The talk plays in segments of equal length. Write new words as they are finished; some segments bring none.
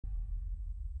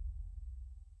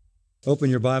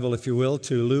Open your Bible, if you will,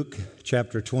 to Luke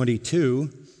chapter 22.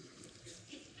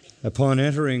 Upon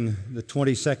entering the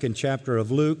 22nd chapter of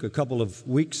Luke a couple of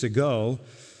weeks ago,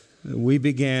 we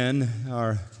began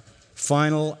our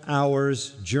final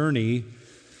hour's journey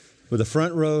with a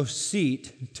front row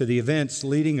seat to the events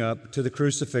leading up to the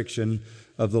crucifixion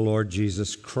of the Lord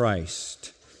Jesus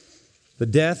Christ. The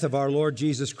death of our Lord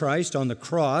Jesus Christ on the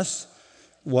cross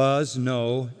was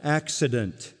no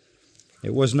accident.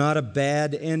 It was not a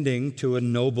bad ending to a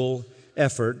noble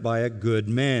effort by a good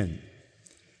man.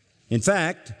 In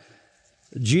fact,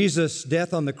 Jesus'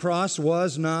 death on the cross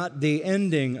was not the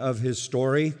ending of his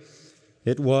story.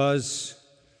 It was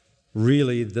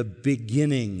really the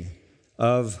beginning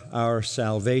of our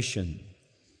salvation.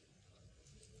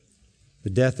 The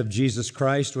death of Jesus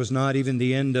Christ was not even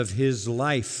the end of his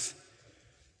life.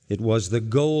 It was the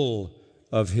goal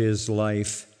of his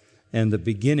life and the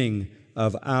beginning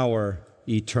of our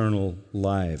eternal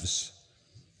lives.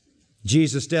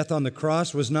 Jesus' death on the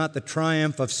cross was not the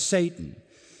triumph of Satan.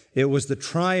 It was the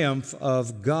triumph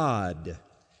of God.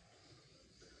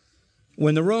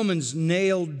 When the Romans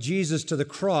nailed Jesus to the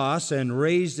cross and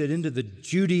raised it into the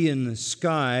Judean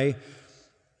sky,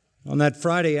 on that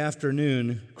Friday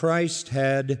afternoon, Christ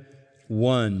had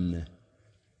won.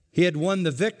 He had won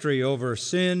the victory over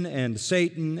sin and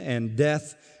Satan and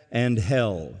death and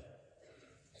hell.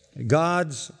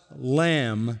 God's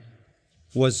Lamb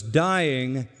was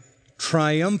dying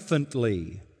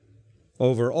triumphantly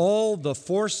over all the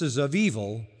forces of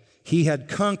evil. He had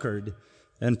conquered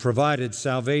and provided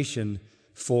salvation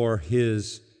for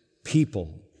His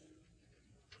people.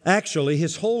 Actually,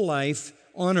 His whole life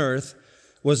on earth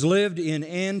was lived in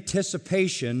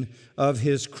anticipation of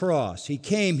His cross. He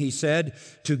came, He said,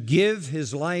 to give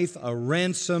His life a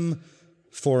ransom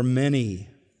for many.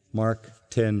 Mark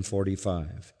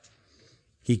 10:45.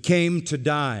 He came to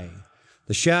die.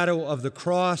 The shadow of the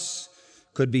cross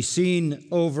could be seen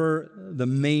over the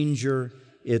manger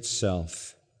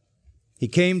itself. He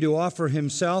came to offer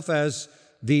Himself as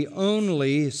the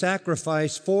only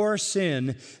sacrifice for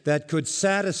sin that could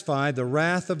satisfy the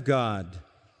wrath of God.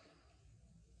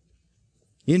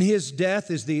 In His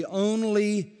death is the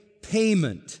only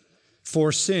payment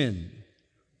for sin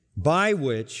by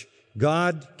which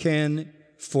God can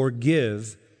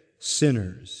forgive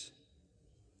sinners.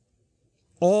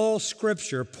 All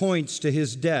Scripture points to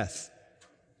His death.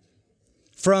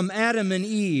 From Adam and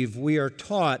Eve, we are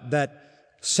taught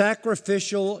that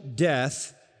sacrificial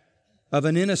death of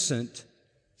an innocent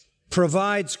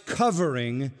provides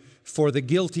covering for the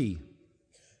guilty.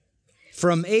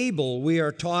 From Abel, we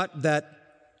are taught that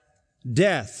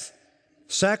death,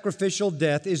 sacrificial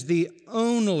death, is the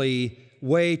only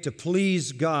way to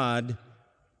please God.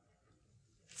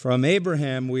 From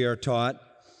Abraham, we are taught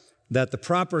that the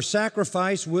proper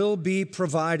sacrifice will be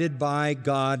provided by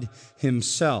God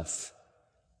Himself.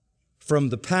 From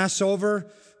the Passover,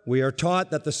 we are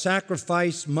taught that the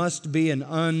sacrifice must be an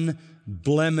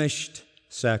unblemished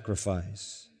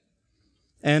sacrifice.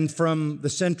 And from the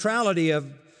centrality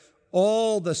of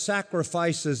all the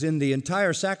sacrifices in the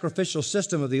entire sacrificial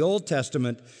system of the Old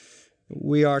Testament,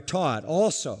 we are taught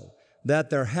also that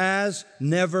there has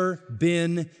never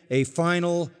been a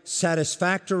final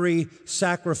satisfactory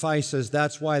sacrifices.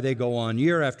 That's why they go on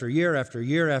year after year after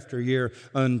year after year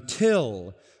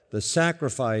until the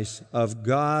sacrifice of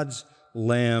God's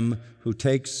Lamb who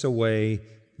takes away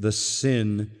the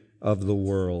sin of the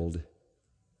world.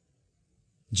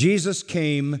 Jesus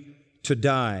came to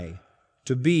die,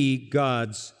 to be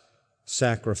God's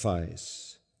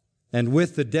sacrifice. And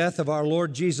with the death of our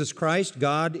Lord Jesus Christ,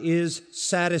 God is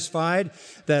satisfied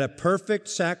that a perfect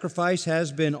sacrifice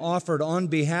has been offered on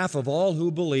behalf of all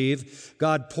who believe.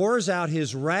 God pours out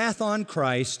His wrath on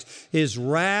Christ. His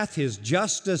wrath, His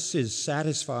justice is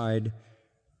satisfied.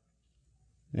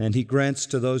 And He grants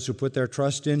to those who put their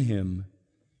trust in Him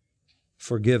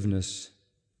forgiveness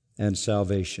and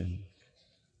salvation.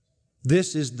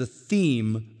 This is the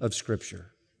theme of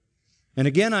Scripture. And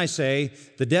again I say,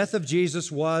 the death of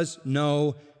Jesus was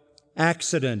no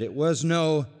accident. It was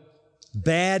no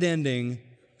bad ending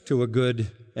to a good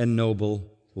and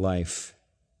noble life.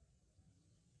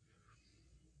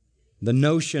 The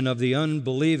notion of the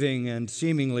unbelieving and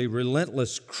seemingly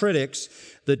relentless critics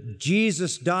that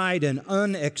Jesus died an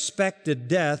unexpected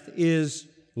death is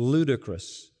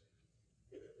ludicrous.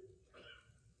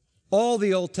 All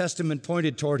the Old Testament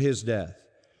pointed toward His death.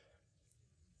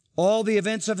 All the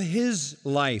events of His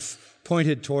life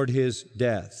pointed toward His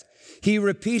death. He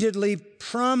repeatedly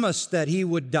promised that He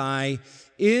would die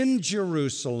in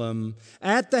Jerusalem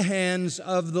at the hands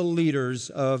of the leaders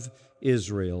of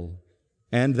Israel,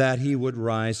 and that He would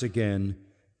rise again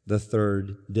the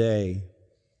third day.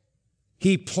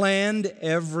 He planned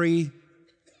every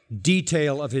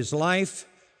detail of his life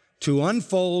to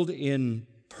unfold in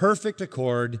perfect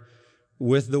accord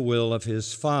with the will of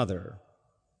his Father.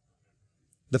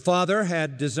 The Father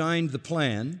had designed the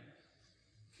plan,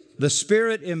 the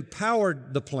Spirit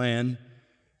empowered the plan,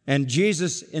 and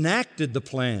Jesus enacted the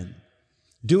plan,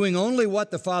 doing only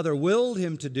what the Father willed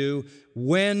him to do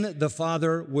when the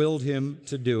Father willed him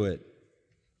to do it.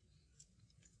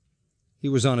 He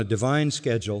was on a divine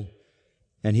schedule,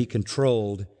 and he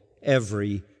controlled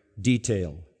every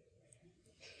detail.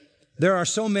 There are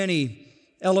so many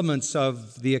elements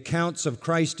of the accounts of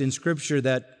Christ in Scripture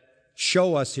that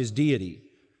show us his deity,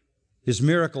 his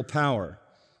miracle power,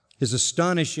 his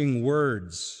astonishing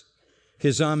words,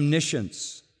 his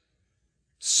omniscience.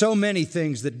 So many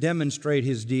things that demonstrate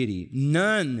his deity.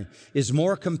 None is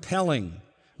more compelling,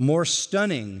 more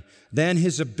stunning than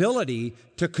his ability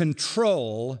to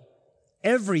control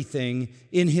everything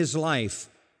in his life,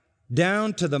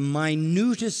 down to the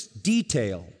minutest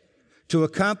detail, to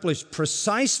accomplish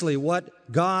precisely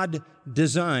what God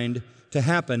designed to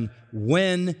happen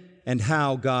when and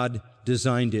how God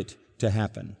designed it to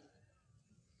happen.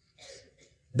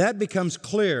 That becomes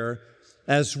clear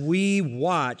as we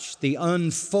watch the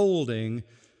unfolding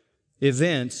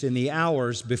events in the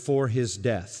hours before his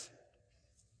death.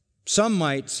 Some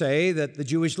might say that the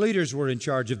Jewish leaders were in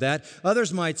charge of that.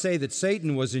 Others might say that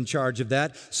Satan was in charge of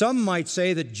that. Some might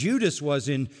say that Judas was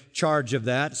in charge of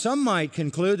that. Some might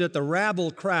conclude that the rabble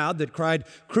crowd that cried,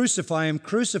 crucify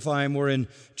him, were in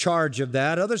charge of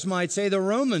that. Others might say the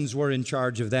Romans were in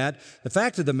charge of that. The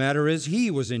fact of the matter is, he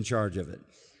was in charge of it.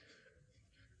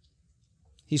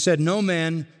 He said, "No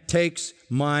man takes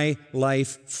my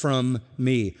life from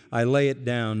me. I lay it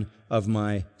down of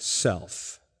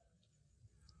myself."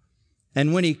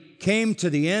 And when he came to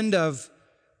the end of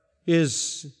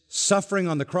his suffering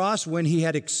on the cross, when he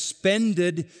had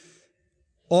expended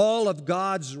all of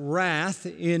God's wrath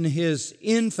in his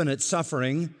infinite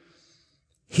suffering,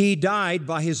 he died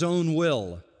by his own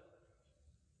will.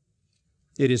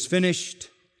 It is finished,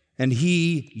 and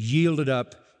he yielded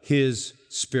up his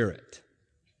spirit.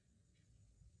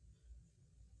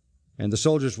 And the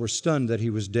soldiers were stunned that he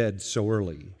was dead so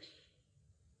early.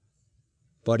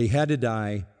 But he had to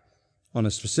die on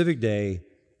a specific day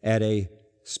at a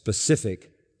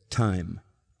specific time.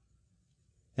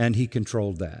 And he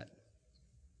controlled that.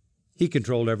 He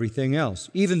controlled everything else.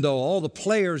 Even though all the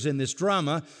players in this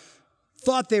drama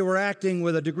thought they were acting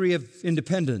with a degree of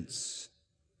independence,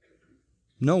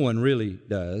 no one really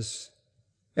does.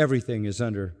 Everything is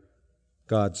under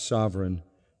God's sovereign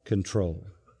control.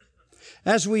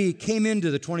 As we came into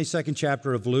the 22nd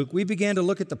chapter of Luke, we began to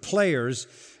look at the players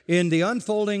in the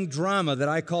unfolding drama that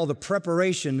I call the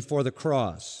preparation for the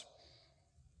cross.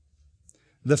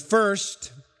 The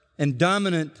first and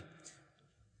dominant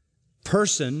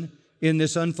person in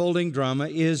this unfolding drama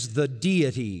is the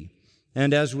deity.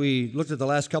 And as we looked at the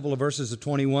last couple of verses of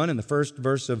 21 and the first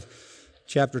verse of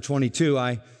chapter 22,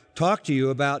 I talked to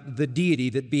you about the deity,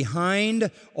 that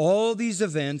behind all these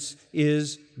events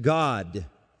is God.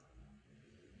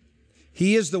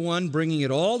 He is the one bringing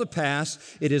it all to pass.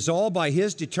 It is all by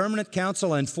his determinate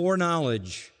counsel and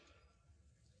foreknowledge.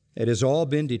 It has all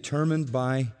been determined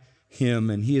by him,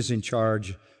 and he is in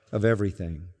charge of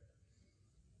everything.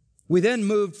 We then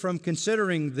moved from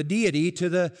considering the deity to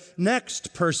the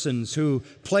next persons who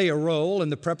play a role in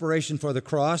the preparation for the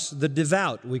cross, the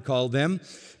devout, we call them,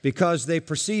 because they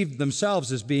perceived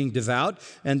themselves as being devout,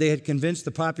 and they had convinced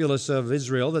the populace of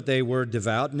Israel that they were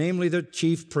devout, namely the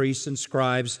chief priests and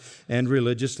scribes and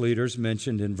religious leaders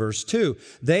mentioned in verse 2.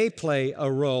 They play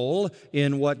a role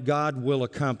in what God will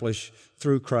accomplish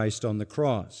through Christ on the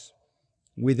cross.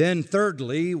 We then,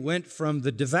 thirdly, went from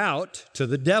the devout to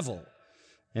the devil.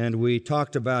 And we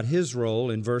talked about his role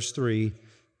in verse 3,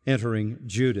 entering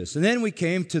Judas. And then we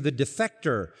came to the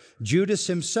defector, Judas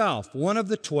himself, one of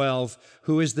the 12,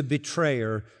 who is the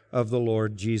betrayer of the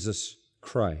Lord Jesus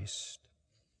Christ.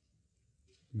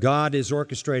 God is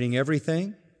orchestrating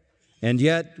everything, and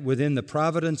yet within the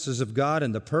providences of God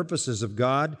and the purposes of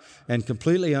God, and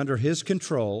completely under his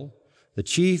control, the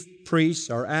chief priests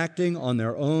are acting on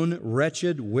their own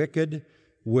wretched, wicked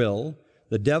will.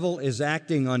 The devil is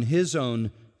acting on his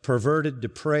own perverted,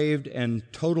 depraved, and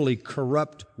totally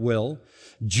corrupt will.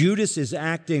 Judas is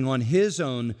acting on his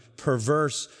own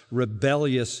perverse,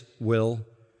 rebellious will.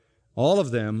 All of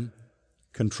them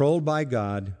controlled by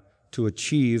God to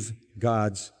achieve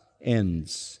God's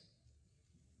ends.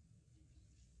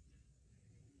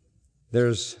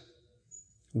 There's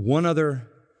one other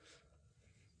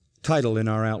title in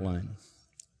our outline: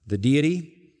 the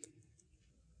deity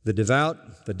the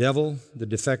devout, the devil, the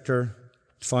defector,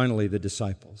 finally the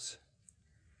disciples.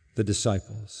 The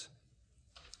disciples.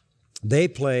 They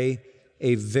play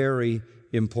a very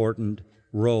important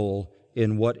role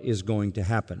in what is going to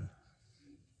happen.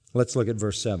 Let's look at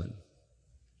verse 7.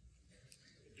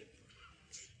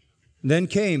 Then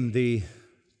came the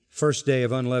first day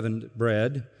of unleavened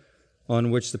bread,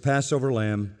 on which the Passover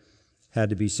lamb had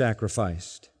to be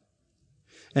sacrificed.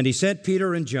 And he sent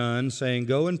Peter and John, saying,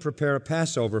 "Go and prepare a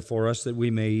Passover for us, that we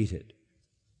may eat it."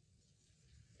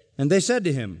 And they said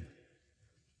to him,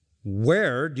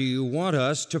 "Where do you want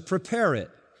us to prepare it?"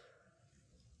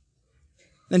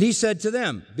 And he said to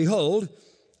them, "Behold,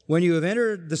 when you have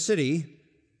entered the city,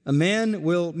 a man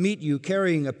will meet you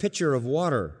carrying a pitcher of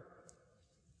water.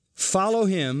 Follow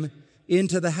him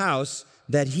into the house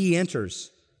that he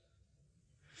enters.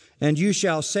 And you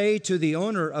shall say to the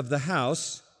owner of the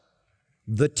house,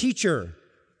 'The teacher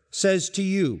says to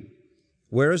you,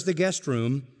 where is the guest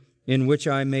room in which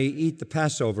I may eat the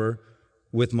Passover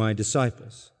with my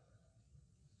disciples?'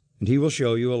 And he will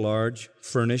show you a large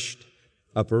furnished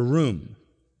upper room.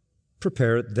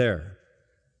 Prepare it there."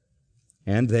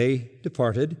 And they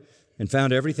departed and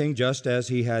found everything just as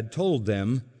he had told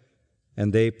them,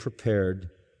 and they prepared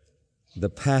the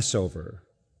Passover.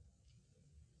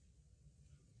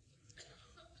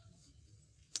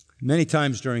 Many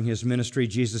times during his ministry,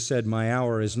 Jesus said, "My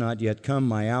hour is not yet come,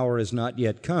 my hour is not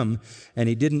yet come," and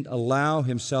he didn't allow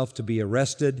himself to be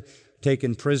arrested,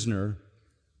 taken prisoner,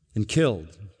 and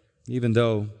killed, even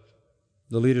though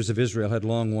the leaders of Israel had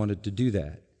long wanted to do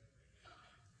that.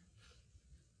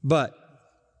 But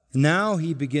now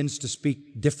he begins to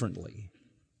speak differently.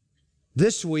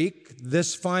 This week,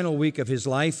 this final week of his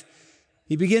life,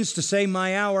 he begins to say,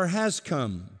 "My hour has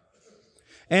come."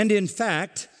 And in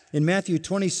fact, in Matthew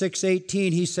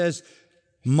 26:18, he says,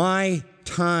 "My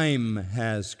time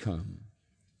has come."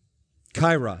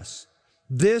 Kairos.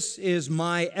 This is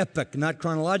my epoch, not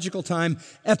chronological time,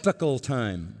 epochal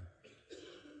time.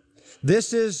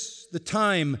 This is the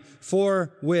time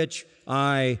for which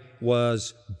I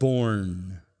was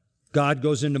born. God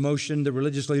goes into motion, the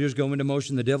religious leaders go into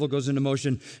motion, the devil goes into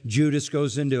motion, Judas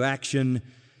goes into action,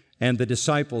 and the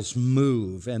disciples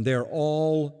move. And they're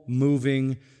all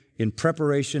moving in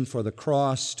preparation for the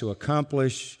cross to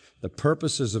accomplish the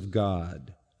purposes of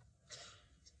God.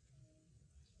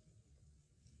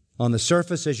 On the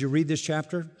surface, as you read this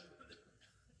chapter,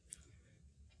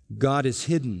 God is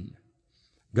hidden.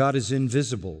 God is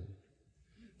invisible.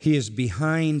 He is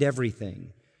behind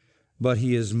everything, but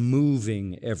He is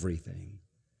moving everything.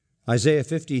 Isaiah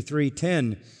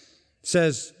 53:10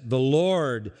 says, "The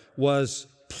Lord was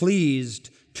pleased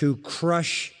to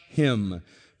crush him,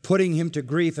 putting him to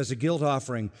grief as a guilt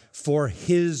offering for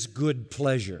His good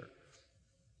pleasure."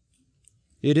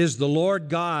 It is the Lord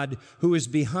God who is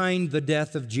behind the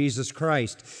death of Jesus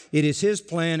Christ. It is His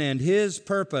plan and His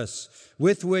purpose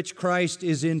with which Christ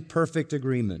is in perfect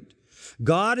agreement.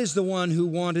 God is the one who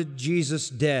wanted Jesus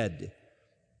dead.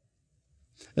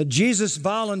 Jesus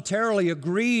voluntarily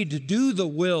agreed to do the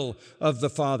will of the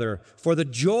Father for the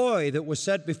joy that was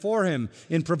set before Him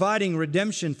in providing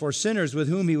redemption for sinners with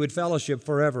whom He would fellowship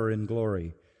forever in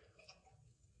glory.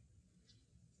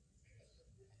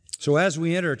 So as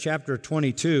we enter chapter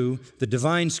 22, the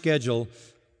divine schedule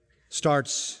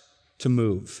starts to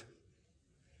move.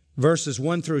 Verses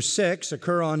 1 through 6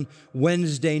 occur on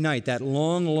Wednesday night, that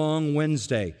long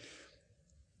Wednesday.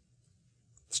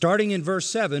 Starting in verse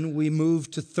 7, we move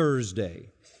to Thursday.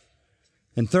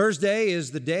 And Thursday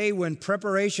is the day when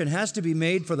preparation has to be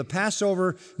made for the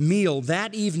Passover meal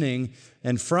that evening,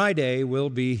 and Friday will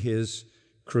be His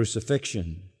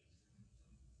crucifixion.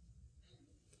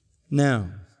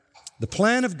 Now, the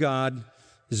plan of God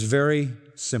is very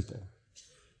simple.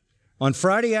 On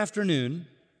Friday afternoon,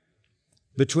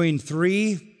 between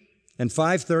 3 and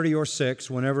 5:30 or 6,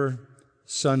 whenever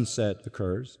sunset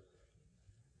occurs,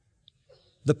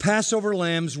 the Passover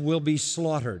lambs will be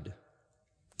slaughtered.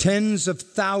 Tens of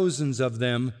thousands of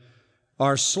them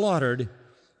are slaughtered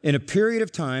in a period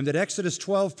of time that Exodus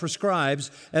 12 prescribes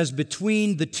as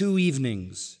between the two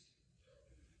evenings.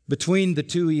 Between the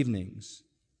two evenings.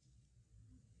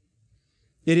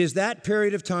 It is that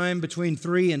period of time between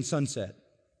 3 and sunset.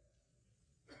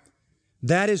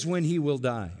 That is when He will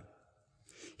die.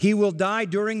 He will die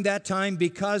during that time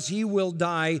because He will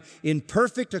die in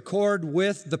perfect accord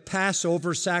with the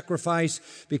Passover sacrifice,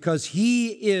 because He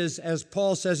is, as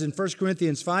Paul says in 1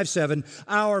 Corinthians 5:7,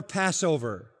 our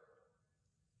Passover.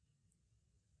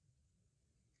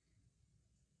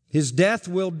 His death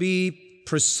will be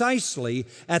precisely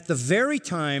at the very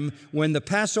time when the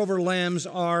Passover lambs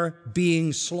are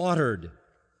being slaughtered.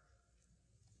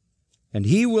 And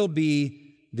he will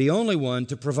be the only one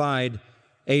to provide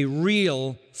a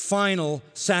real, final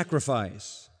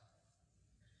sacrifice.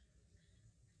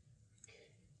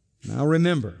 Now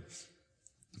remember,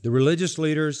 the religious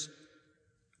leaders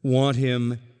want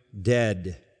him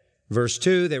dead. Verse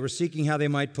 2, they were seeking how they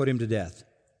might put him to death.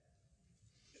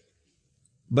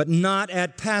 But not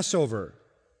at Passover,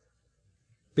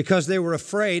 because they were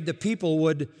afraid the people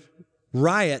would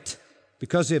riot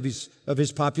because of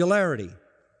his popularity.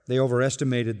 They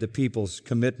overestimated the people's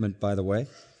commitment, by the way.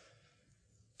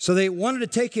 So they wanted to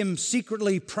take him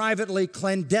secretly, privately,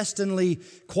 clandestinely,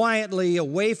 quietly,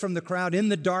 away from the crowd, in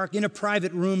the dark, in a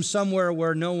private room somewhere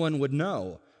where no one would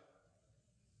know.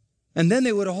 And then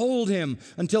they would hold him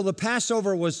until the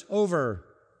Passover was over.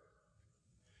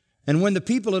 And when the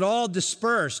people had all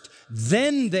dispersed,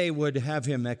 then they would have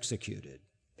him executed.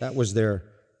 That was their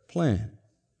plan.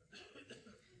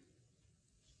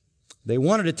 They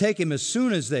wanted to take him as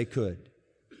soon as they could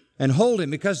and hold him,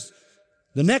 because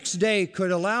the next day could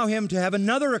allow him to have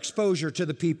another exposure to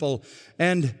the people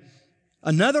and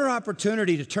another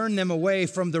opportunity to turn them away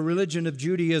from the religion of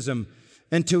Judaism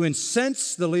and to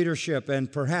incense the leadership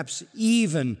and perhaps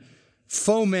even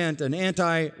foment an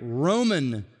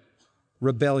anti-Roman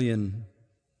rebellion,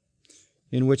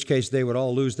 in which case they would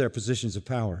all lose their positions of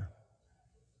power.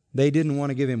 They didn't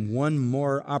want to give him one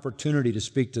more opportunity to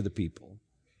speak to the people.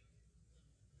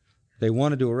 They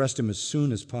wanted to arrest him as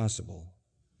soon as possible.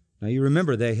 Now you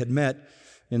remember they had met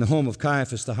in the home of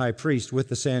Caiaphas the high priest with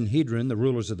the Sanhedrin, the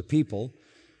rulers of the people,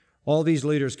 all these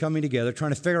leaders coming together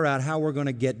trying to figure out how we're going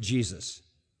to get Jesus.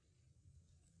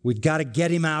 We've got to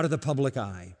get him out of the public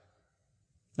eye.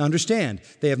 Now understand,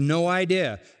 they have no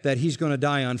idea that he's going to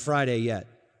die on Friday yet.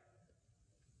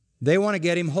 They want to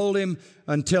get him, hold him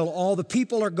until all the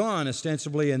people are gone,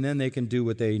 ostensibly, and then they can do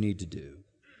what they need to do.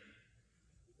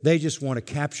 They just want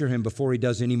to capture him before he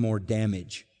does any more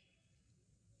damage.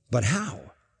 But how?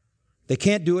 They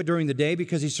can't do it during the day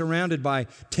because he's surrounded by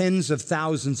tens of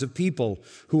thousands of people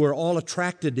who are all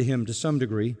attracted to him to some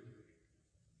degree.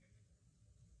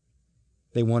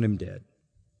 They want him dead.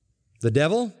 The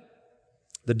devil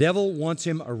wants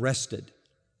him arrested.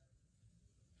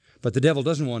 But the devil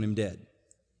doesn't want him dead.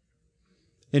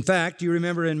 In fact, you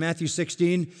remember in Matthew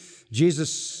 16,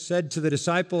 Jesus said to the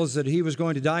disciples that he was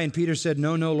going to die, and Peter said,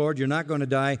 "No, no, Lord, you're not going to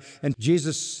die." And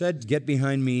Jesus said, "Get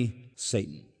behind me,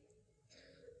 Satan."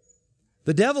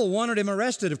 The devil wanted him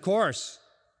arrested, of course,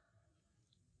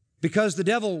 because the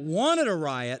devil wanted a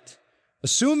riot.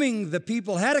 Assuming the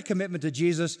people had a commitment to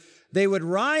Jesus, they would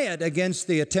riot against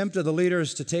the attempt of the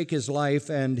leaders to take his life,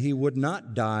 and he would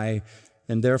not die,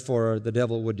 and therefore the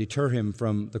devil would deter him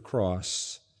from the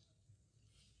cross.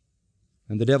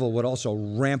 And the devil would also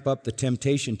ramp up the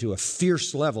temptation to a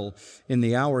fierce level in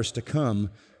the hours to come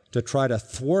to try to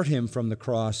thwart him from the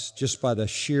cross just by the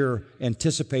sheer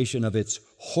anticipation of its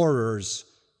horrors.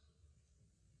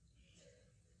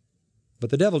 But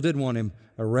the devil did want him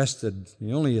arrested.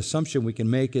 The only assumption we can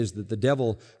make is that the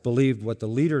devil believed what the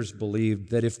leaders believed,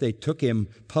 that if they took him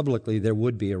publicly, there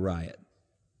would be a riot.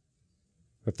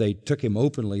 If they took him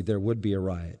openly, there would be a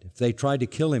riot. If they tried to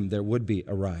kill him, there would be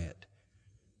a riot.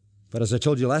 But as I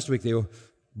told you last week,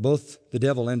 both the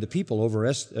devil and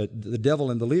the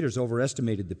devil and the leaders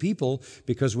overestimated the people,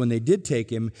 because when they did take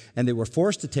him, and they were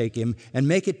forced to take him and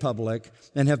make it public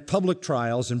and have public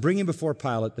trials and bring him before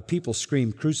Pilate, the people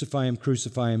screamed, "Crucify him,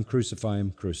 crucify him, crucify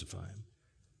him, crucify him."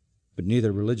 But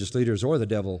neither religious leaders or the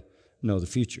devil know the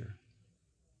future.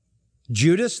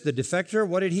 Judas, the defector,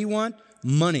 what did he want?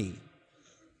 Money.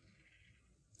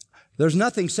 There's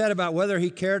nothing said about whether he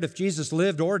cared if Jesus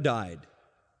lived or died.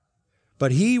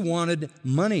 But he wanted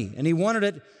money, and he wanted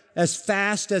it as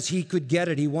fast as he could get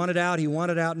it. He wanted out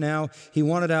now. He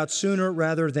wanted out sooner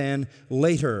rather than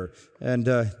later. And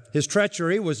his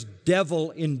treachery was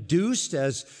devil-induced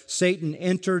as Satan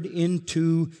entered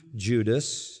into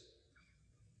Judas.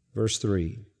 Verse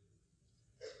 3.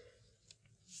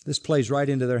 This plays right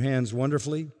into their hands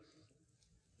wonderfully.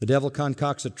 The devil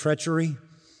concocts a treachery,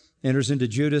 enters into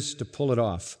Judas to pull it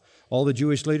off. All the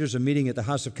Jewish leaders are meeting at the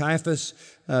house of Caiaphas.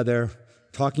 They're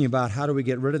talking about, how do we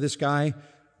get rid of this guy?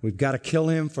 We've got to kill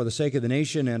him for the sake of the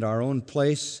nation and our own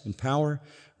place and power.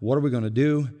 What are we going to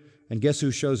do? And guess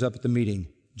who shows up at the meeting?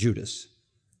 Judas.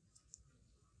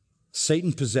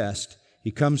 Satan possessed.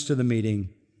 He comes to the meeting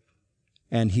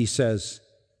and he says,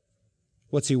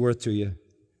 "What's he worth to you?"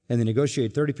 And they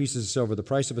negotiate 30 pieces of silver, the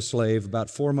price of a slave, about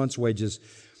 4 months' wages.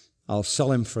 "I'll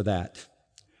sell him for that."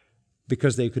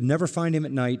 Because they could never find him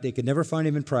at night, they could never find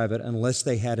him in private unless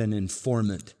they had an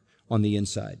informant on the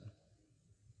inside.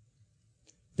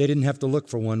 They didn't have to look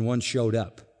for one. One showed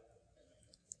up.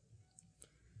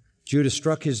 Judas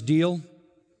struck his deal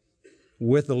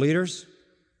with the leaders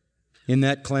in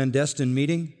that clandestine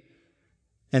meeting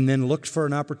and then looked for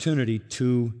an opportunity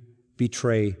to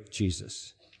betray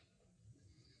Jesus.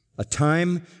 A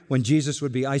time when Jesus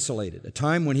would be isolated, a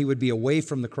time when he would be away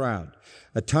from the crowd,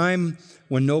 a time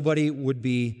when nobody would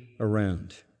be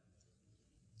around.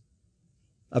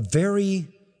 A very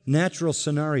natural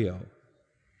scenario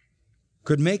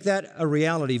could make that a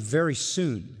reality very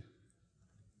soon.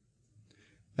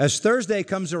 As Thursday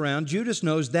comes around, Judas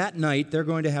knows that night they're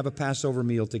going to have a Passover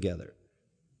meal together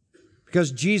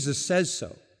because Jesus says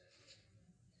so.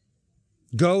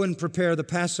 Go and prepare the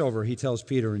Passover, he tells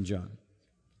Peter and John.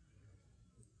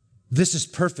 This is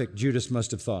perfect, Judas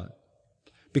must have thought,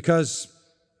 because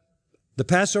the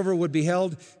Passover would be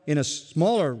held in a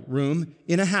smaller room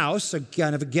in a house, a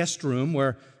kind of a guest room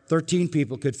where 13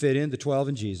 people could fit in, the 12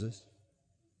 and Jesus.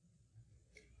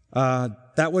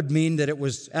 That would mean that it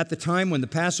was at the time when the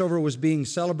Passover was being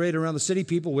celebrated around the city,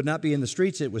 people would not be in the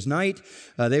streets. It was night.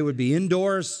 They would be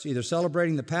indoors, either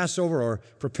celebrating the Passover or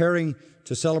preparing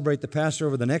to celebrate the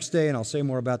Passover the next day, and I'll say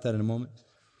more about that in a moment.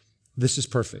 This is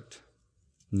perfect.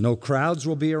 No crowds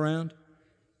will be around.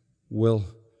 We'll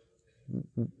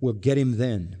get him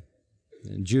then.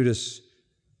 And Judas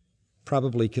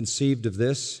probably conceived of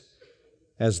this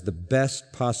as the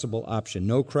best possible option.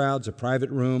 No crowds, a private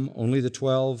room, only the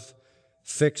 12,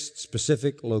 fixed,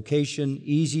 specific location,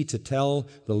 easy to tell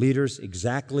the leaders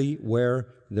exactly where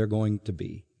they're going to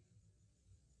be.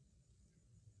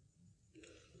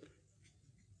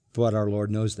 But our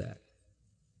Lord knows that.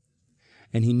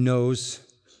 And he knows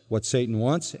what Satan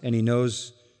wants, and he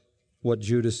knows what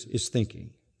Judas is thinking.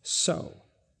 So,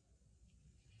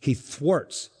 he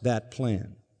thwarts that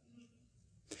plan.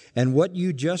 And what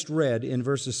you just read in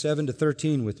verses 7 to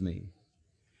 13 with me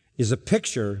is a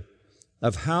picture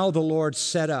of how the Lord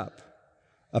set up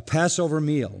a Passover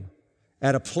meal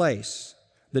at a place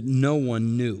that no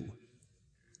one knew.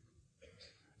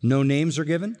 No names are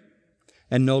given,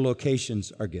 and no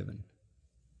locations are given.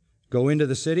 Go into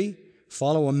the city,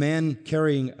 follow a man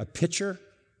carrying a pitcher,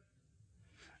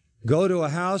 go to a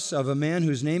house of a man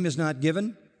whose name is not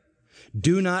given.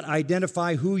 Do not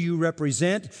identify who you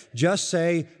represent. Just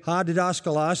say, Ha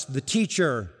didaskalos, the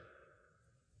teacher.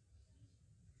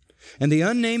 And the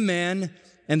unnamed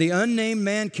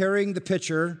man carrying the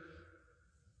pitcher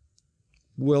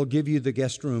will give you the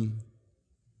guest room,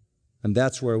 and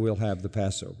that's where we'll have the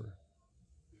Passover.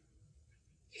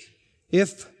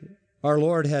 If our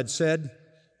Lord had said,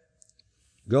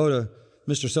 go to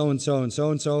Mr. So-and-so and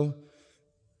so-and-so,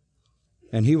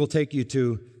 and he will take you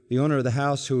to the owner of the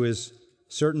house who is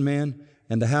a certain man,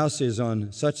 and the house is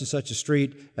on such and such a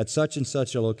street at such and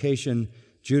such a location,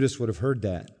 Judas would have heard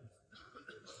that.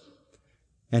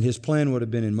 And his plan would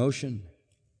have been in motion.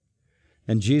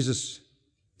 And Jesus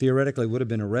theoretically would have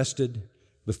been arrested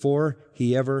before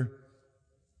he ever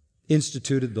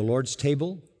instituted the Lord's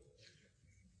table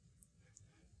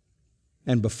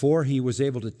and before he was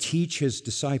able to teach his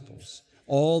disciples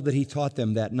all that he taught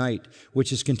them that night,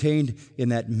 which is contained in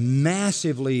that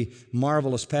massively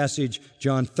marvelous passage,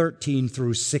 John 13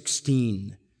 through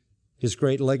 16, his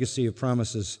great legacy of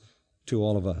promises to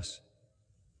all of us.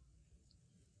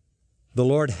 The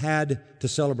Lord had to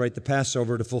celebrate the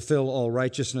Passover to fulfill all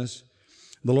righteousness.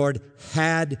 The Lord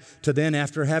had to then,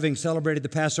 after having celebrated the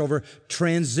Passover,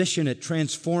 transition it,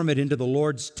 transform it into the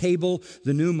Lord's table,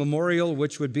 the new memorial,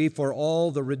 which would be for all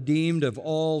the redeemed of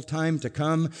all time to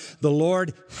come. The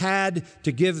Lord had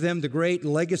to give them the great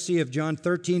legacy of John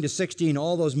 13 to 16,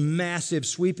 all those massive,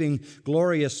 sweeping,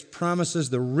 glorious promises,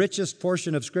 the richest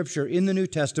portion of Scripture in the New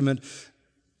Testament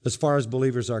as far as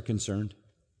believers are concerned.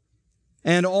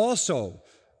 And also,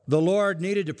 the Lord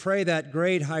needed to pray that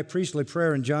great high priestly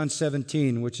prayer in John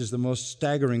 17, which is the most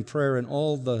staggering prayer in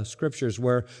all the Scriptures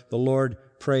where the Lord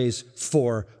prays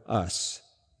for us.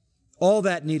 All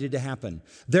that needed to happen.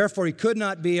 Therefore, he could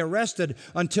not be arrested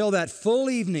until that full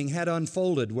evening had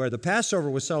unfolded where the Passover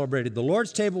was celebrated, the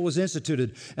Lord's table was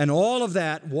instituted, and all of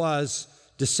that was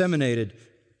disseminated.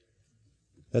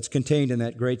 That's contained in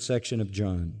that great section of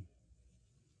John.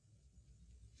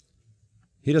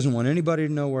 He doesn't want anybody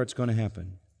to know where it's going to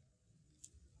happen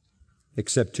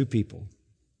except two people.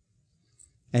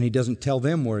 And he doesn't tell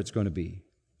them where it's going to be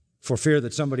for fear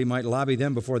that somebody might lobby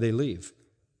them before they leave.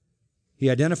 He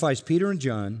identifies Peter and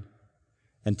John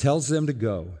and tells them to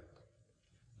go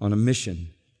on a mission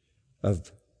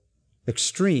of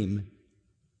extreme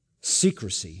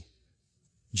secrecy.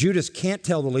 Judas can't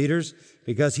tell the leaders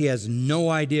because he has no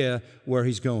idea where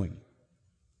he's going.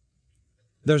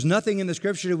 There's nothing in the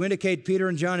Scripture to indicate Peter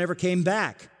and John ever came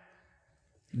back.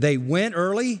 They went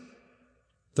early,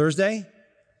 Thursday.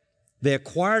 They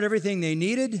acquired everything they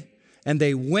needed, and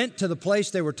they went to the place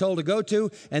they were told to go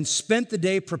to and spent the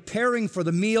day preparing for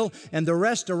the meal, and the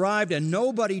rest arrived, and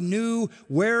nobody knew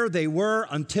where they were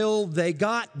until they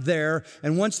got there.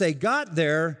 And once they got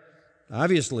there,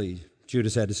 obviously,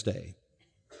 Judas had to stay.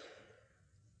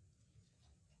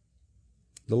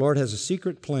 The Lord has a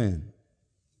secret plan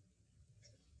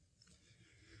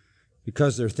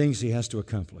because there are things He has to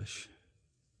accomplish.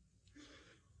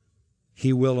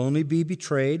 He will only be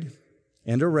betrayed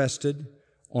and arrested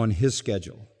on His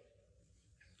schedule.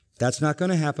 That's not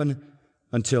going to happen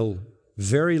until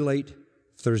very late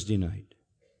Thursday night.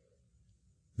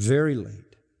 Very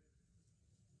late.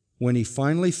 When He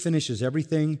finally finishes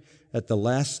everything at the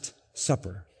Last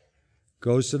Supper,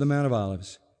 goes to the Mount of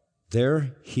Olives,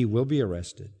 there He will be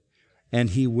arrested, and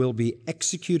He will be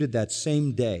executed that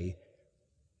same day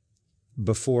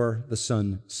before the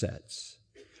sun sets.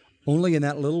 Only in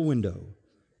that little window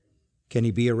can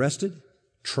He be arrested,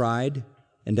 tried,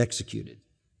 and executed.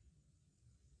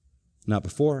 Not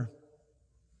before.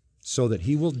 So that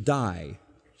He will die.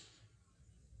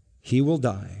 He will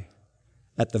die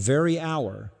at the very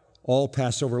hour all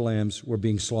Passover lambs were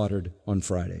being slaughtered on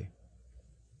Friday.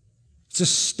 It's a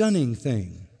stunning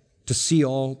thing to see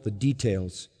all the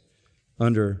details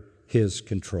under His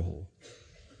control.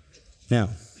 Now,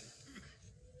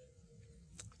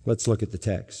 let's look at the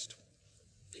text.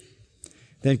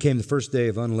 Then came the first day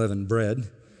of unleavened bread,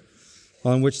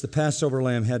 on which the Passover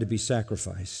lamb had to be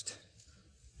sacrificed.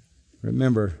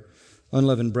 Remember,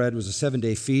 unleavened bread was a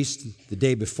 7-day feast. The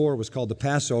day before was called the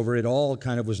Passover. It all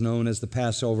kind of was known as the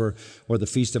Passover or the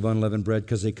Feast of Unleavened Bread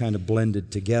because they kind of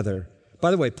blended together. By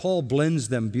the way, Paul blends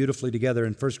them beautifully together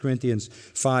in 1 Corinthians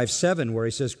 5:7, where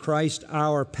he says, Christ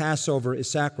our Passover is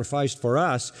sacrificed for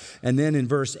us. And then in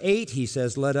verse 8, he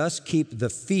says, let us keep the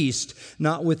feast,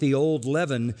 not with the old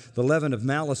leaven, the leaven of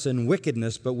malice and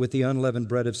wickedness, but with the unleavened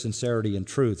bread of sincerity and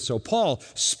truth. So Paul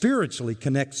spiritually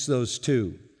connects those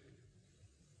two.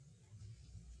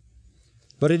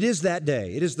 But it is that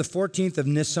day. It is the 14th of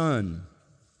Nisan,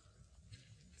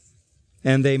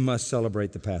 and they must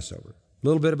celebrate the Passover. A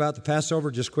little bit about the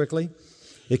Passover, just quickly.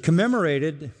 It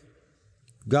commemorated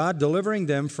God delivering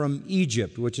them from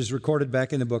Egypt, which is recorded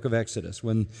back in the book of Exodus.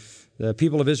 When the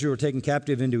people of Israel were taken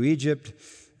captive into Egypt,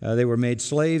 they were made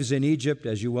slaves in Egypt,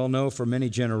 as you well know, for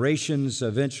many generations.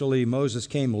 Eventually, Moses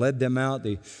came, led them out.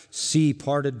 The sea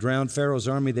parted, drowned Pharaoh's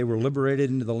army. They were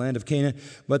liberated into the land of Canaan.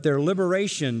 But their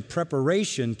liberation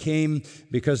preparation came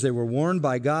because they were warned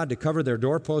by God to cover their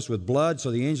doorposts with blood so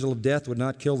the angel of death would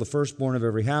not kill the firstborn of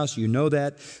every house. You know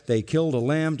that. They killed a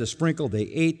lamb to sprinkle. They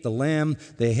ate the lamb.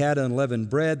 They had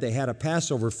unleavened bread. They had a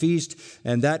Passover feast,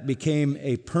 and that became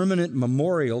a permanent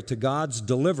memorial to God's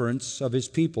deliverance of His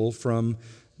people from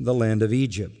the land of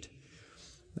Egypt.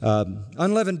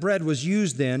 Unleavened bread was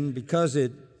used then because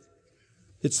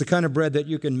it's the kind of bread that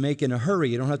you can make in a hurry.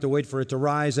 You don't have to wait for it to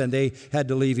rise, and they had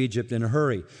to leave Egypt in a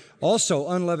hurry. Also,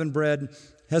 unleavened bread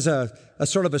has a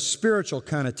sort of a spiritual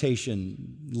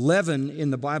connotation. Leaven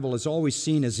in the Bible is always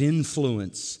seen as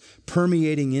influence,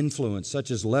 permeating influence,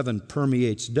 such as leaven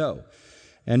permeates dough.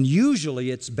 And usually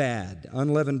it's bad.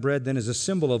 Unleavened bread then is a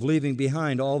symbol of leaving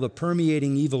behind all the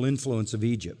permeating evil influence of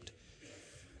Egypt.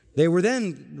 They were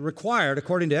then required,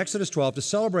 according to Exodus 12, to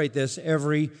celebrate this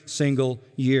every single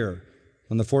year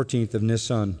on the 14th of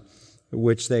Nisan,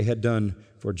 which they had done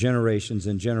for generations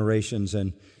and generations,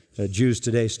 and Jews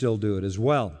today still do it as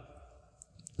well.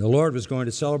 The Lord was going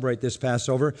to celebrate this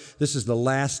Passover. This is the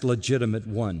last legitimate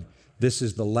one. This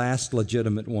is the last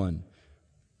legitimate one.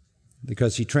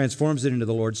 Because He transforms it into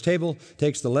the Lord's table,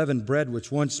 takes the leavened bread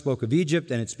which once spoke of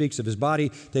Egypt, and it speaks of His body,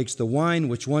 takes the wine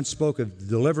which once spoke of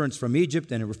deliverance from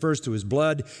Egypt, and it refers to His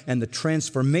blood, and the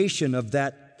transformation of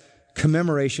that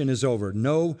commemoration is over.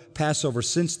 No Passover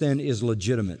since then is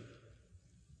legitimate.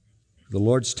 The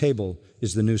Lord's table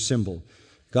is the new symbol.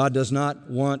 God does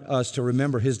not want us to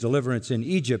remember His deliverance in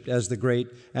Egypt as the great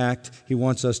act. He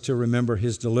wants us to remember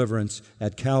His deliverance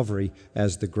at Calvary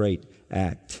as the great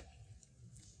act.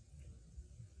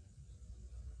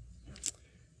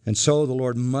 And so the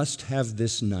Lord must have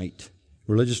this night.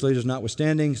 Religious leaders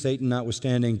notwithstanding, Satan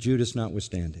notwithstanding, Judas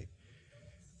notwithstanding.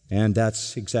 And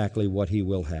that's exactly what He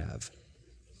will have.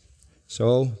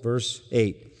 So, verse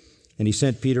 8, and He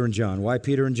sent Peter and John. Why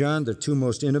Peter and John? The two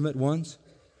most intimate ones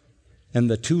and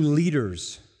the two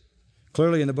leaders.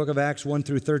 Clearly in the book of Acts 1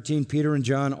 through 13, Peter and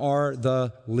John are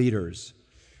the leaders.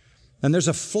 And there's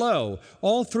a flow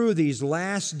all through these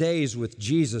last days with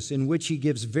Jesus in which He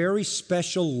gives very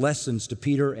special lessons to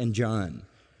Peter and John,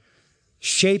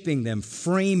 shaping them,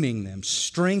 framing them,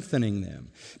 strengthening them,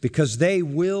 because they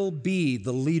will be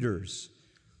the leaders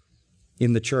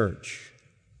in the church.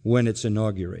 when it's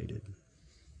inaugurated.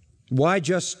 Why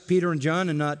just Peter and John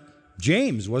and not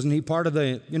James? Wasn't he part of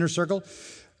the inner circle?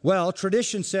 Well,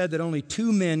 tradition said that only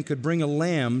 2 men could bring a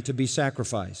lamb to be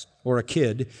sacrificed, or a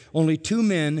kid. Only 2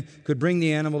 men could bring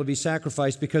the animal to be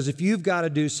sacrificed, because if you've got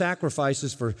to do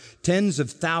sacrifices for tens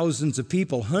of thousands of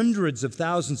people, hundreds of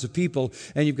thousands of people,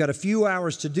 and you've got a few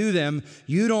hours to do them,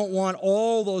 you don't want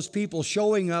all those people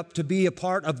showing up to be a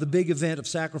part of the big event of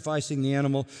sacrificing the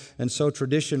animal. And so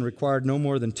tradition required no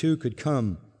more than 2 could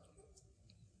come,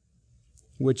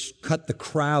 which cut the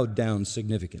crowd down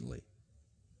significantly.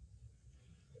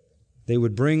 They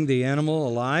would bring the animal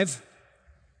alive,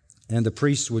 and the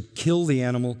priests would kill the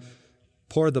animal,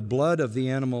 pour the blood of the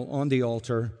animal on the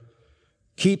altar,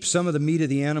 keep some of the meat of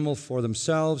the animal for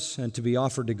themselves and to be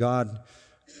offered to God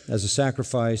as a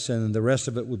sacrifice, and the rest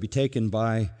of it would be taken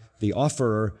by the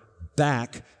offerer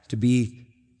back to be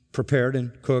prepared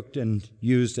and cooked and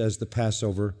used as the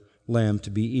Passover lamb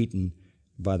to be eaten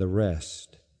by the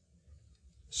rest.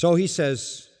 So he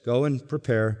says, go and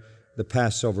prepare the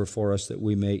Passover for us that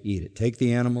we may eat it. Take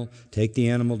the animal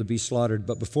to be slaughtered.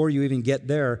 But before you even get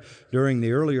there, during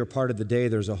the earlier part of the day,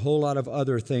 there's a whole lot of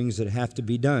other things that have to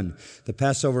be done. The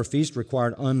Passover feast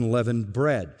required unleavened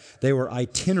bread. They were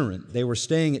itinerant. They were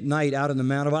staying at night out on the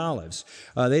Mount of Olives.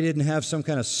 They didn't have some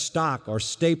kind of stock or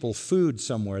staple food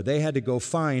somewhere. They had to go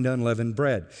find unleavened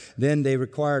bread. Then they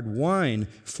required wine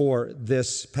for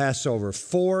this Passover.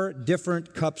 4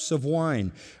 different cups of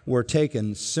wine were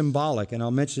taken, symbolic, and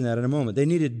I'll mention that in a moment. They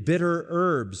needed bitter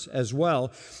herbs as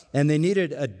well, and they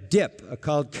needed a dip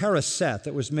called karaseth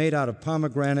that was made out of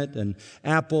pomegranate and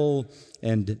apple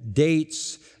and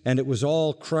dates, and it was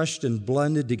all crushed and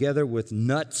blended together with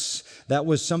nuts. That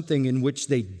was something in which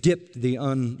they dipped the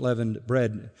unleavened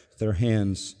bread with their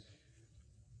hands.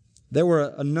 There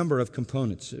were a number of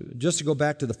components. Just to go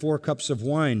back to the 4 cups of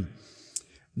wine,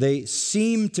 they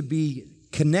seem to be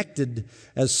connected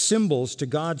as symbols to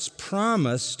God's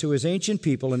promise to his ancient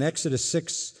people in Exodus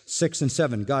 6 and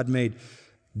 7. God made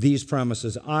these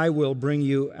promises. I will bring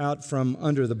you out from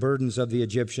under the burdens of the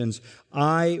Egyptians.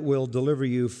 I will deliver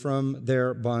you from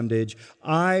their bondage.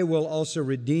 I will also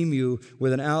redeem you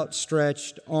with an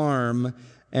outstretched arm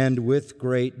and with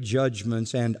great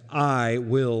judgments, and I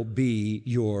will be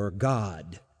your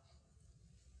God.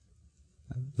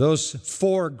 Those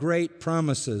 4 great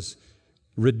promises,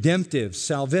 redemptive,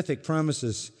 salvific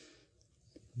promises,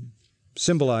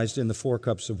 symbolized in the 4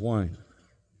 cups of wine.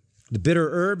 The bitter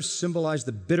herbs symbolized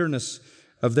the bitterness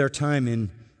of their time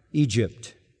in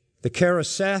Egypt. The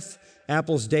karaseth,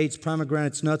 apples, dates,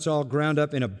 pomegranates, nuts, all ground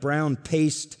up in a brown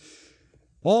paste.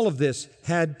 All of this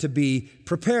had to be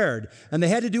prepared. And they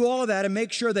had to do all of that and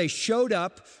make sure they showed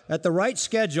up at the right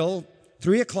schedule,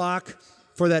 3 o'clock,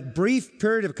 for that brief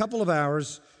period of a couple of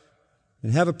hours,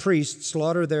 and have a priest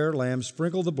slaughter their lamb,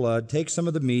 sprinkle the blood, take some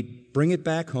of the meat, bring it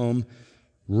back home,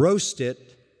 roast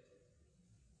it,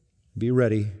 be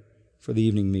ready for the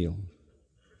evening meal.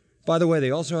 By the way,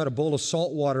 they also had a bowl of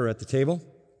salt water at the table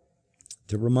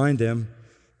to remind them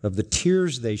of the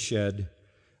tears they shed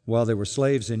while they were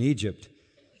slaves in Egypt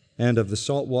and of the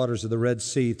salt waters of the Red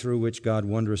Sea through which God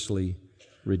wondrously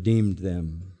redeemed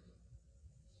them.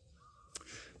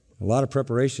 A lot of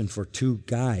preparation for 2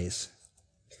 guys.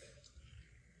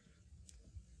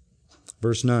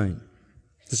 Verse 9,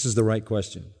 this is the right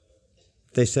question.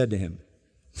 They said to him,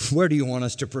 where do you want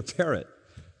us to prepare it?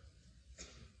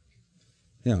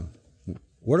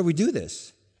 Where do we do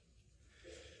this?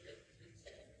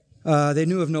 They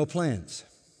knew of no plans.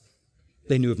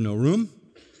 They knew of no room,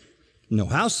 no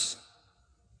house.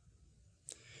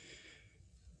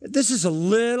 This is a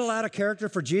little out of character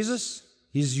for Jesus.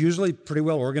 He's usually pretty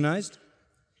well organized,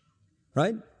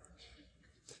 right?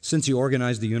 Since he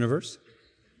organized the universe.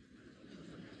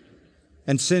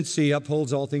 And since he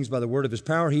upholds all things by the word of his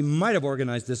power, he might have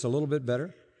organized this a little bit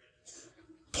better.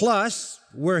 Plus,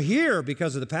 we're here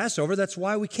because of the Passover. That's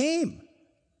why we came.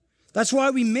 That's why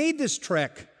we made this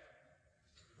trek.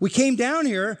 We came down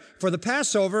here for the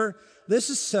Passover. This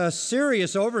is a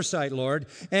serious oversight, Lord.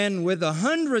 And with the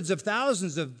hundreds of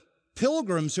thousands of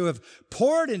pilgrims who have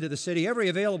poured into the city, every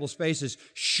available space is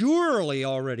surely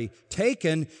already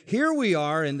taken. Here we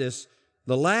are in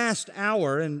the last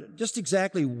hour, and just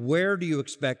exactly where do you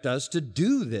expect us to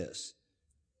do this?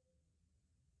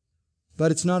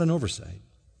 But it's not an oversight.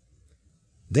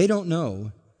 They don't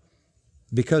know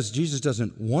because Jesus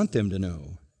doesn't want them to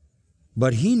know,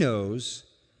 but he knows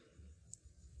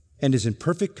and is in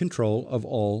perfect control of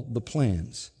all the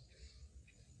plans.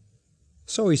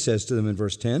 So he says to them in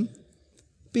verse 10,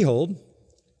 behold,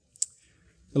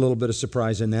 a little bit of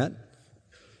surprise in that.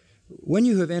 When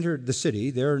you have entered the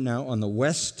city, they're now on the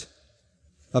west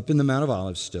up in the Mount of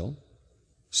Olives still.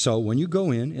 So when you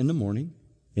go in the morning,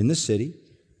 in the city,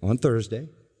 on Thursday,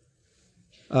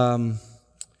 a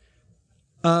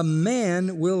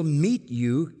man will meet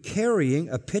you carrying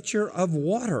a pitcher of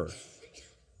water.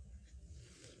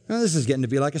 Now, this is getting to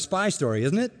be like a spy story,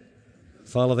 isn't it?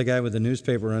 Follow the guy with the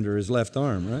newspaper under his left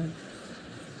arm, right?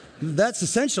 That's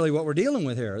essentially what we're dealing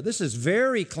with here. This is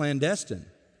very clandestine.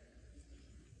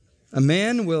 A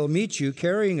man will meet you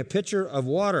carrying a pitcher of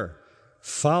water.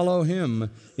 Follow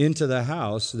him into the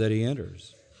house that he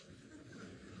enters.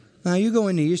 Now, you go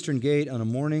in the eastern gate on a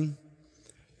morning,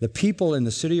 the people in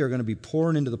the city are going to be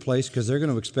pouring into the place because they're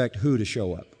going to expect who to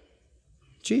show up?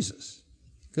 Jesus,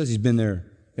 because he's been there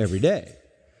every day.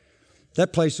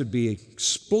 That place would be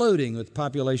exploding with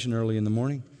population early in the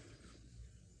morning.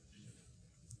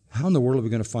 How in the world are we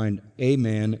going to find a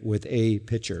man with a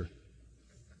pitcher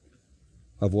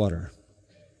of water?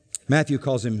 Matthew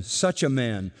calls him such a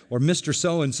man, or Mr.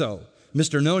 So-and-so,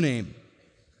 Mr. No-Name.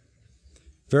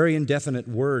 Very indefinite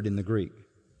word in the Greek.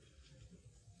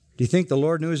 Do you think the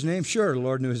Lord knew his name? Sure, the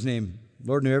Lord knew his name. The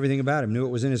Lord knew everything about him, knew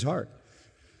what was in his heart.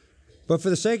 But for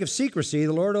the sake of secrecy,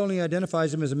 the Lord only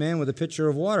identifies him as a man with a pitcher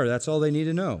of water. That's all they need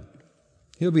to know.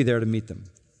 He'll be there to meet them.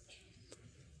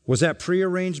 Was that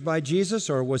prearranged by Jesus,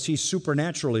 or was he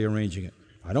supernaturally arranging it?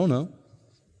 I don't know.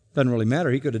 Doesn't really matter.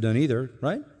 He could have done either,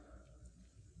 right?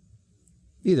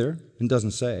 Either, and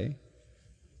doesn't say.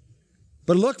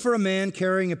 But look for a man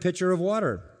carrying a pitcher of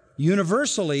water.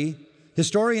 Universally,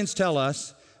 historians tell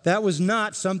us that was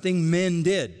not something men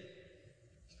did.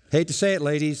 Hate to say it,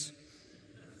 ladies.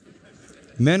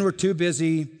 Men were too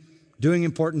busy doing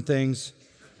important things.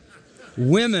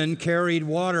 Women carried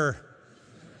water.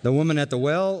 The woman at the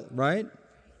well, right?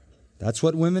 That's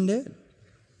what women did.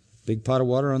 Big pot of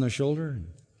water on their shoulder.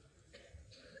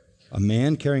 A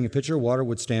man carrying a pitcher of water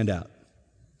would stand out.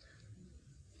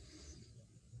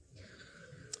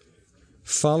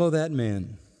 Follow that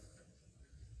man.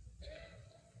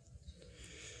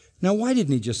 Now, why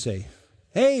didn't he just say,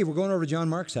 hey, we're going over to John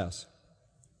Mark's house.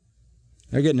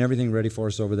 They're getting everything ready for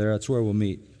us over there. That's where we'll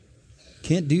meet.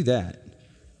 Can't do that.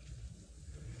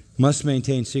 Must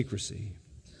maintain secrecy.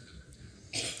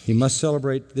 He must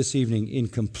celebrate this evening in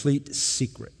complete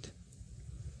secret.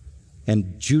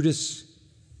 And Judas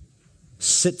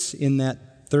sits in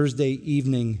that Thursday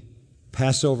evening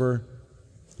Passover,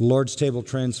 Lord's table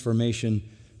transformation,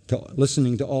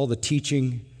 listening to all the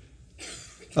teaching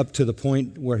up to the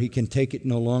point where he can take it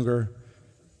no longer.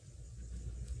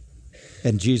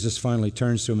 And Jesus finally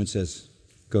turns to him and says,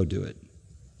 go do it.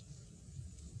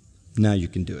 Now you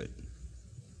can do it.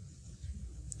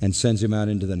 And sends him out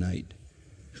into the night.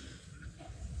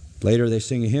 Later they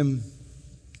sing a hymn.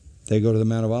 They go to the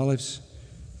Mount of Olives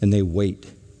and they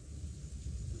wait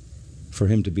for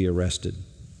him to be arrested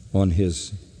on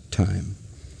his time.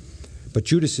 But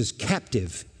Judas is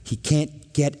captive. He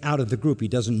can't get out of the group. He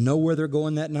doesn't know where they're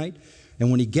going that night.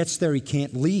 And when he gets there, he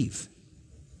can't leave.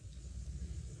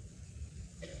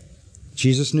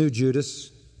 Jesus knew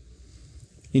Judas.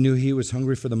 He knew he was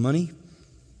hungry for the money.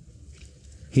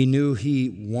 He knew he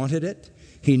wanted it.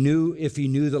 He knew if he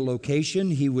knew the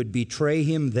location, he would betray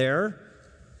him there,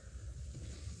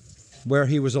 where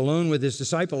he was alone with his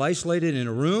disciple, isolated in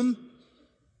a room.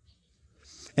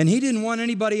 And he didn't want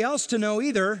anybody else to know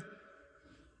either,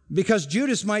 because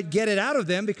Judas might get it out of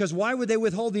them, because why would they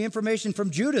withhold the information from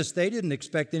Judas? They didn't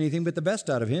expect anything but the best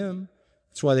out of him.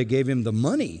 That's why they gave him the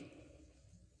money.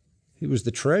 He was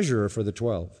the treasurer for the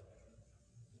 12.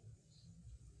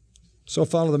 So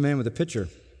follow the man with the pitcher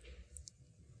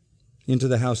into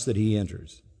the house that he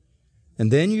enters.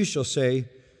 And then you shall say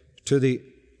to the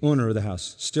owner of the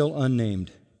house, still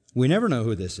unnamed. We never know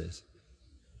who this is.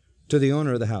 To the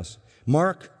owner of the house.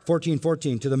 Mark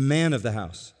 14:14, to the man of the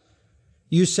house.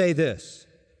 You say this.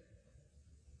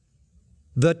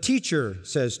 The teacher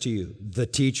says to you. The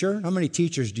teacher? How many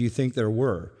teachers do you think there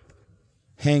were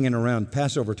hanging around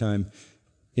Passover time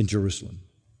in Jerusalem?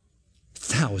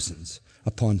 Thousands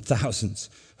upon thousands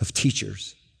of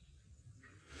teachers.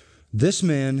 This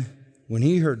man, when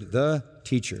he heard the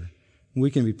teacher,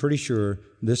 we can be pretty sure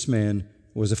this man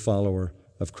was a follower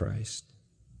of Christ.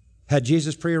 Had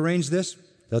Jesus prearranged this?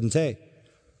 Doesn't say.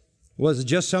 Was it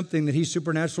just something that he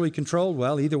supernaturally controlled?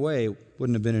 Well, either way, it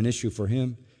wouldn't have been an issue for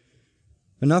him.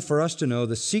 Enough for us to know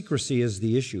the secrecy is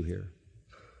the issue here.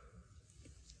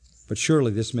 But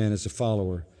surely this man is a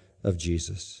follower of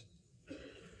Jesus.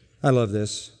 I love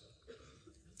this.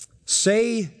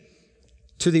 Say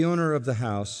to the owner of the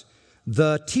house,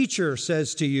 the teacher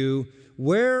says to you,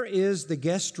 where is the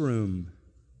guest room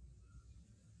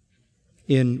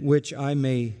in which I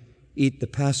may eat the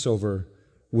Passover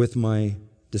with my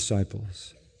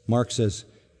disciples? Mark says,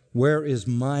 Where is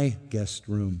my guest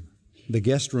room? The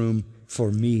guest room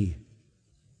for me,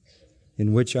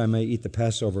 in which I may eat the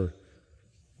Passover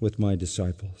with my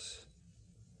disciples.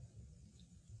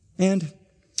 And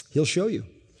he'll show you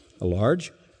a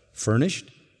large,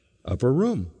 furnished upper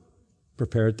room.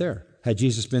 Prepare it there. Had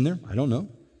Jesus been there? I don't know.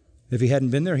 If he hadn't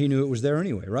been there, he knew it was there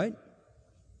anyway, right?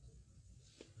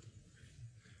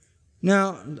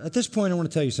 Now, at this point, I want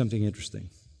to tell you something interesting.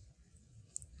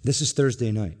 This is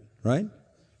Thursday night, right?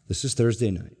 This is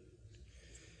Thursday night.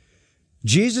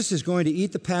 Jesus is going to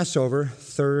eat the Passover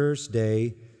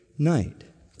Thursday night,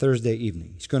 Thursday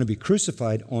evening. He's going to be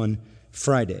crucified on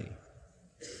Friday.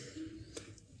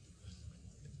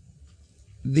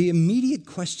 The immediate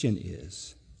question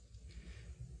is,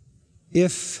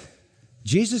 if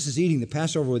Jesus is eating the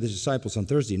Passover with his disciples on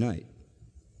Thursday night,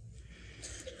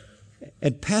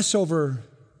 and Passover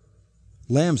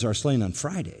lambs are slain on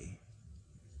Friday,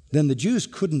 then the Jews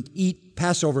couldn't eat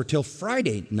Passover till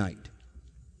Friday night.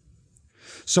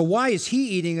 So why is he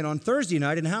eating it on Thursday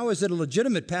night, and how is it a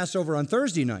legitimate Passover on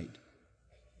Thursday night?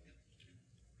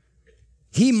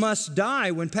 He must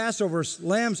die when Passover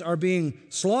lambs are being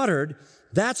slaughtered.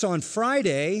 That's on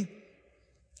Friday,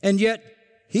 and yet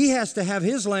he has to have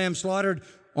his lamb slaughtered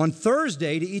on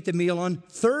Thursday to eat the meal on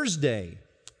Thursday.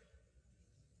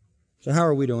 So how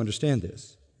are we to understand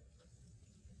this?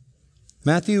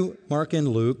 Matthew, Mark, and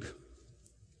Luke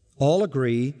all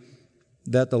agree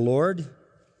that the Lord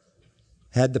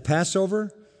had the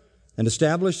Passover and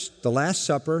established the Last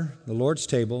Supper, the Lord's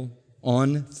table,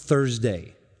 on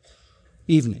Thursday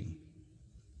evening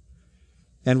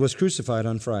and was crucified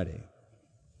on Friday.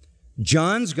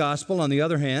 John's gospel, on the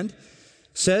other hand,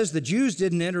 says the Jews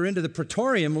didn't enter into the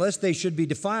praetorium lest they should be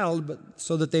defiled, but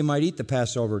so that they might eat the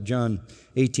Passover, John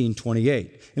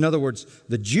 18:28. In other words,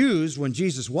 the Jews, when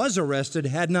Jesus was arrested,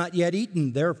 had not yet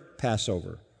eaten their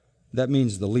Passover. That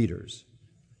means the leaders.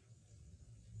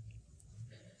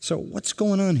 So what's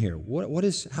going on here?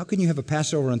 How can you have a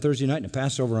Passover on Thursday night and a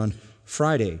Passover on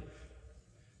Friday?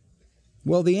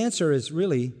 Well, the answer is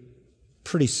really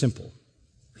pretty simple.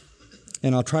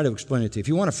 And I'll try to explain it to you. If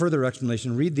you want a further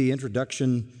explanation, read the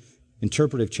introduction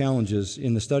interpretive challenges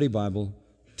in the study Bible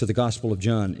to the Gospel of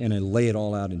John, and I lay it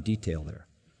all out in detail there.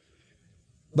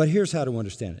 But here's how to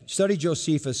understand it. Study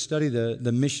Josephus, study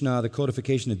the Mishnah, the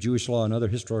codification of Jewish law, and other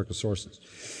historical sources.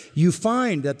 You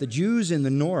find that the Jews in the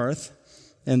north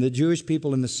and the Jewish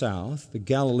people in the south, the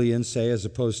Galileans, say, as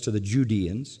opposed to the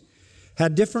Judeans,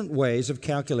 had different ways of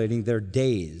calculating their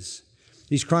days.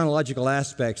 These chronological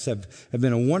aspects have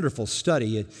been a wonderful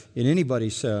study. In anybody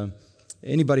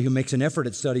who makes an effort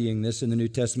at studying this in the New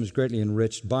Testament is greatly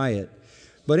enriched by it.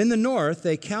 But in the north,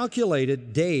 they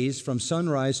calculated days from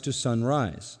sunrise to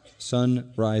sunrise.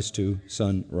 Sunrise to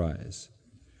sunrise.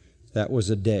 That was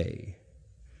a day.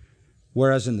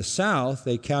 Whereas in the south,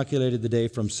 they calculated the day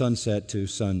from sunset to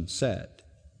sunset.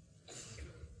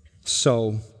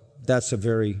 So that's a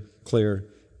very clear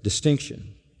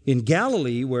distinction. In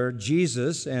Galilee, where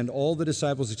Jesus and all the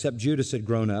disciples except Judas had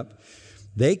grown up,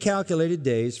 they calculated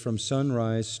days from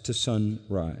sunrise to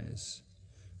sunrise.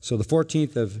 So the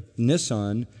 14th of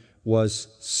Nisan was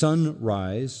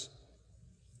sunrise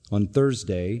on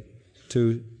Thursday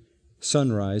to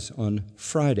sunrise on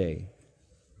Friday.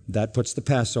 That puts the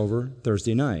Passover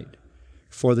Thursday night.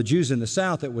 For the Jews in the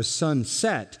south, it was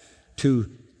sunset to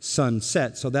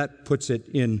sunset. So that puts it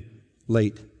in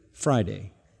late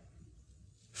Friday.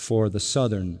 For the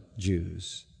southern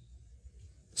Jews,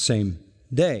 same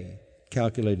day,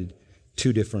 calculated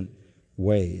two different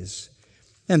ways.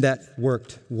 And that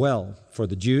worked well for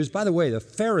the Jews. By the way, the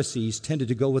Pharisees tended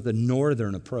to go with the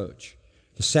northern approach.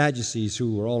 The Sadducees,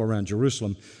 who were all around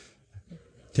Jerusalem,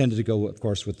 tended to go, of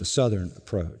course, with the southern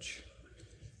approach.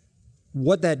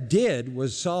 What that did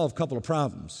was solve a couple of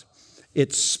problems.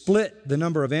 It split the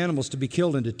number of animals to be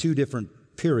killed into two different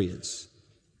periods,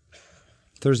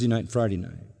 Thursday night and Friday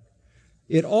night.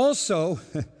 It also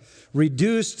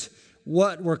reduced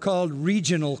what were called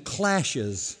regional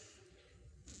clashes,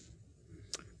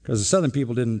 because the southern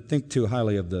people didn't think too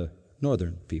highly of the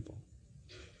northern people.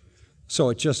 So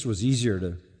it just was easier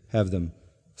to have them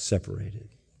separated.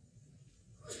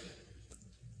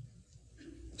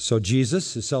 So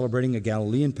Jesus is celebrating a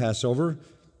Galilean Passover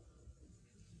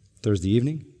Thursday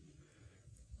evening,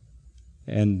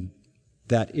 and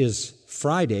that is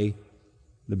Friday,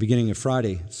 the beginning of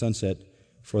Friday, sunset,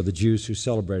 for the Jews who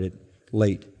celebrate it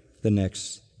late the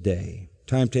next day.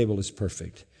 Timetable is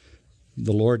perfect.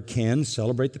 The Lord can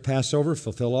celebrate the Passover,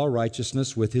 fulfill all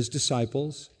righteousness with his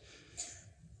disciples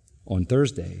on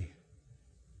Thursday.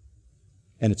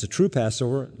 And it's a true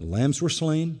Passover. The lambs were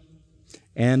slain,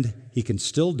 and he can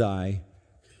still die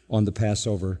on the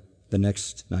Passover the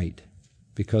next night,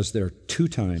 because there are 2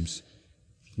 times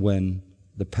when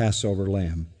the Passover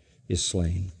lamb is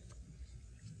slain.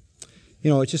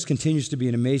 You know, it just continues to be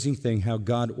an amazing thing how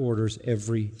God orders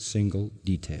every single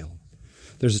detail.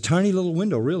 There's a tiny little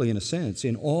window, really, in a sense,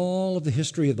 in all of the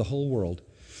history of the whole world.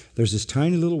 There's this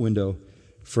tiny little window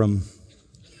from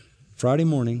Friday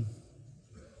morning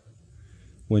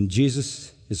when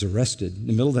Jesus is arrested in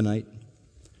the middle of the night,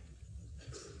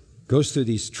 goes through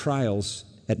these trials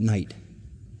at night.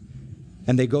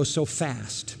 And they go so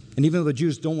fast. And even though the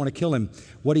Jews don't want to kill him,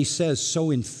 what he says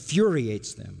so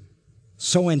infuriates them,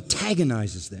 so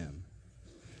antagonizes them,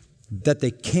 that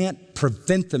they can't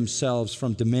prevent themselves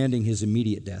from demanding his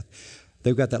immediate death.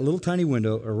 They've got that little tiny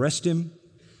window, arrest him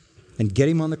and get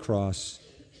him on the cross.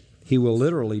 He will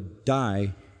literally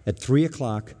die at 3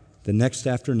 o'clock the next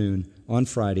afternoon on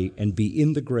Friday and be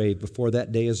in the grave before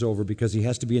that day is over, because he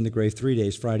has to be in the grave 3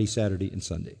 days, Friday, Saturday, and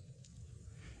Sunday.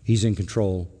 He's in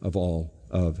control of all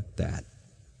of that.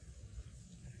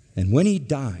 And when he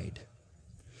died,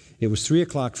 it was 3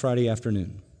 o'clock Friday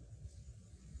afternoon.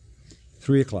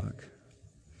 3 o'clock,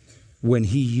 when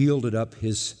he yielded up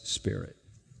his spirit.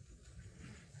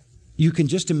 You can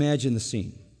just imagine the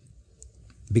scene,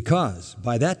 because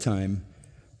by that time,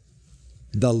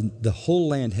 the whole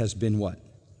land has been what?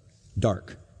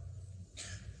 Dark.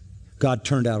 God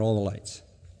turned out all the lights.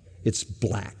 It's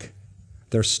black.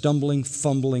 They're stumbling,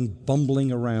 fumbling,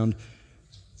 bumbling around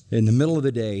in the middle of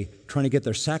the day, trying to get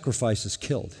their sacrifices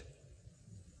killed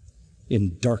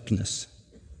in darkness.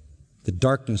 The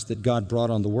darkness that God brought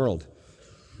on the world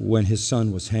when his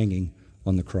son was hanging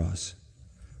on the cross.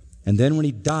 And then when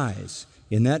he dies,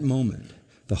 in that moment,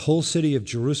 the whole city of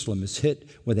Jerusalem is hit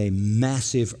with a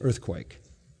massive earthquake.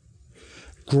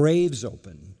 Graves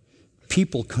open.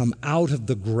 People come out of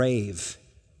the grave.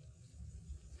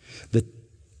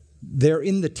 They're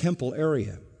in the temple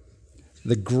area.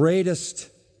 The greatest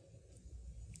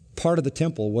part of the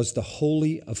temple was the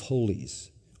Holy of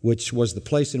Holies, which was the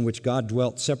place in which God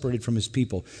dwelt, separated from his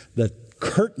people. The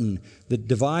curtain that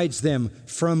divides them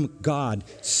from God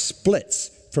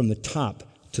splits from the top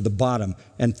to the bottom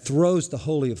and throws the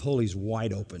Holy of Holies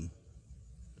wide open.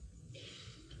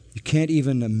 You can't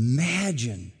even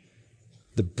imagine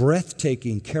the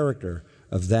breathtaking character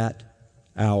of that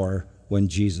hour when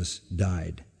Jesus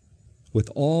died, with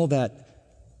all that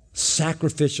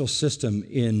sacrificial system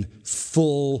in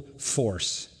full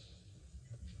force.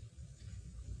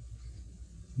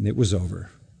 And it was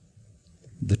over.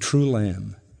 The true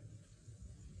Lamb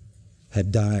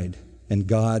had died, and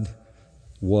God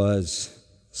was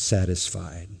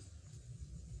satisfied.